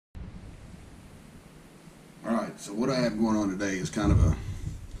Alright, so what I have going on today is kind of a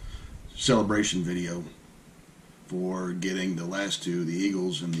celebration video for getting the last two, the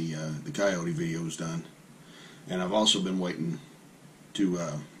Eagles and the Coyote videos done. And I've also been waiting to,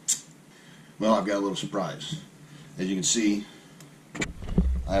 well, I've got a little surprise. As you can see,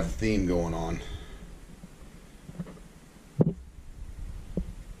 I have a theme going on.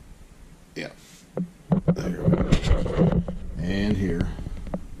 Yeah. There. And here.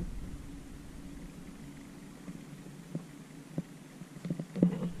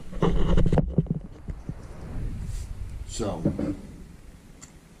 So,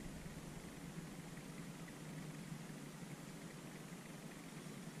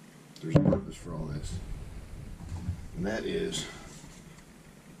 there's a purpose for all this. And that is,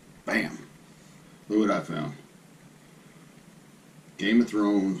 bam, look what I found. Game of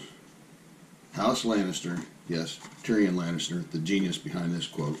Thrones, House Lannister, yes, Tyrion Lannister, the genius behind this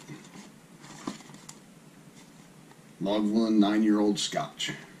quote. Lagavulin 9-year-old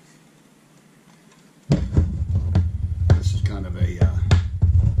Scotch. This is kind of a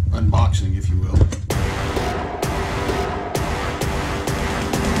unboxing, if you will.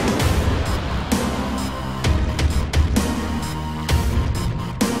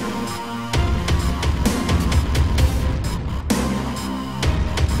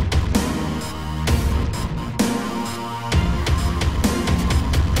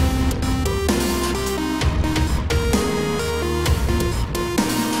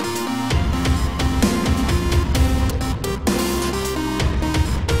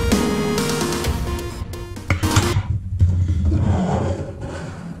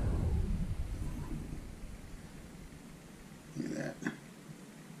 Look at that.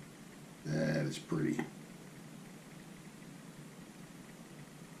 That is pretty.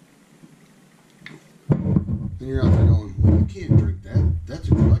 And you're out there going, well, you can't drink that. That's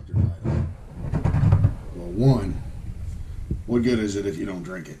a collector's item. Well, one, what good is it if you don't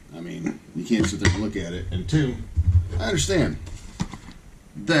drink it? I mean, you can't sit there and look at it. And two, I understand.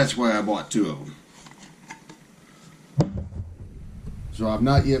 That's why I bought two of them. So I've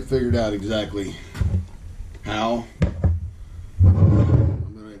not yet figured out exactly how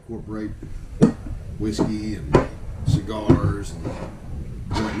I'm going to incorporate whiskey and cigars and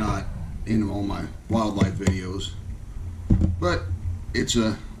whatnot into all my wildlife videos, but it's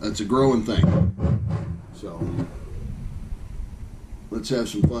a growing thing. So let's have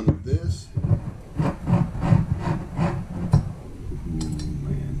some fun with this.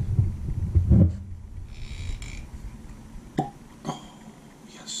 Man. Oh,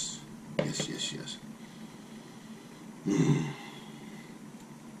 yes, yes, yes, yes.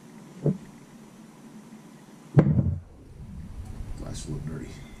 Glass a little dirty.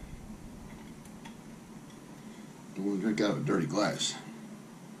 Don't want to drink out of a dirty glass.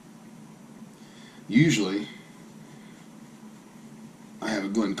 Usually, I have a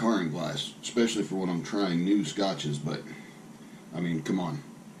Glencairn glass, especially for when I'm trying new scotches, but, I mean, come on.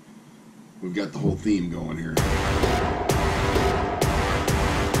 We've got the whole theme going here.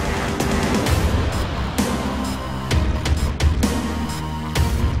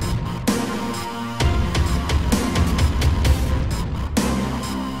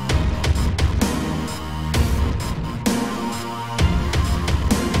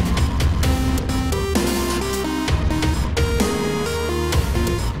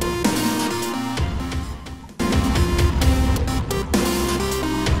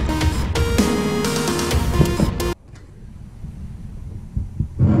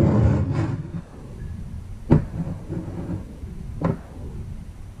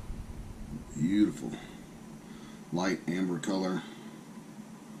 Beautiful light amber color.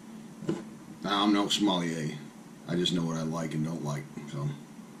 Now, I'm no sommelier. I just know what I like and don't like. So,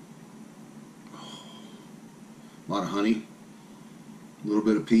 a lot of honey, a little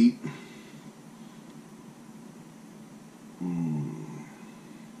bit of peat.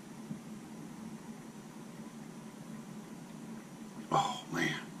 Oh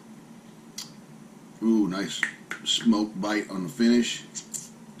man. Ooh, nice smoke bite on the finish.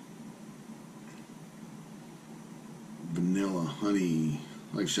 Vanilla, honey.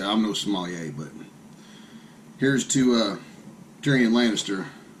 Like I said, I'm no sommelier, but here's to Tyrion Lannister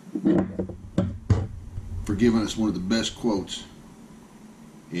for giving us one of the best quotes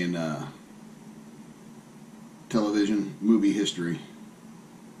in television movie history.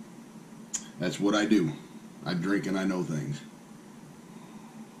 That's what I do. I drink and I know things.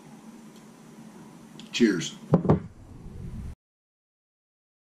 Cheers.